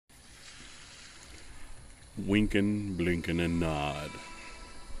Winkin', blinkin', and nod.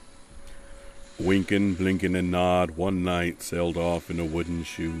 Winkin', blinkin', and nod one night sailed off in a wooden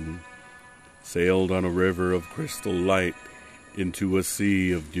shoe, sailed on a river of crystal light into a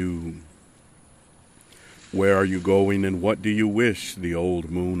sea of dew. Where are you going and what do you wish? The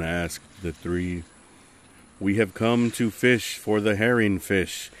old moon asked the three. We have come to fish for the herring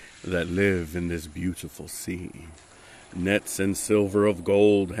fish that live in this beautiful sea. Nets and silver of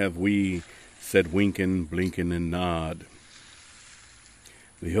gold have we, said Winkin', Blinkin', and Nod.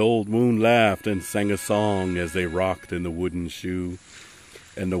 The old moon laughed and sang a song as they rocked in the wooden shoe,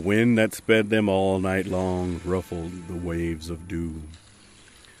 and the wind that sped them all night long ruffled the waves of dew.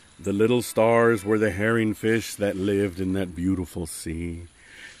 The little stars were the herring fish that lived in that beautiful sea.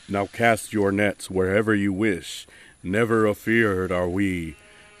 Now cast your nets wherever you wish, never afeard are we,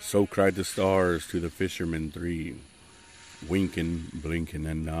 so cried the stars to the fishermen three, Winkin', Blinkin',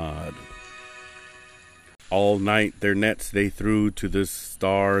 and Nod. All night their nets they threw to the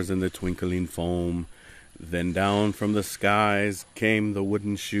stars in the twinkling foam. Then down from the skies came the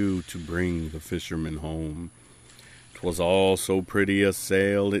wooden shoe to bring the fishermen home. 'Twas all so pretty a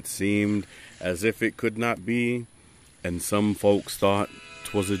sail it seemed as if it could not be, and some folks thought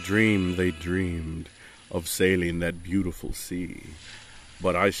 'twas a dream they dreamed of sailing that beautiful sea.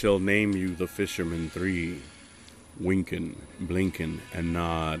 But I shall name you the fishermen three, Winkin', Blinkin', and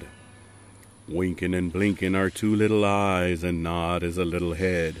Nod. Winkin' and Blinkin' are two little eyes, and Nod is a little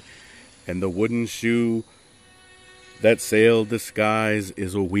head, and the wooden shoe that sailed the skies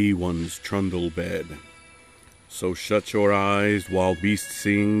is a wee one's trundle bed. So shut your eyes while beast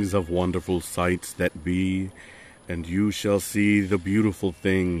sings of wonderful sights that be, and you shall see the beautiful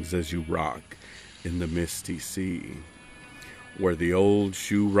things as you rock in the misty sea. Where the old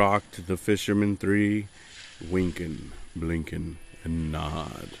shoe rocked the fishermen three, Winkin', Blinkin', and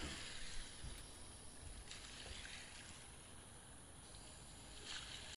Nod.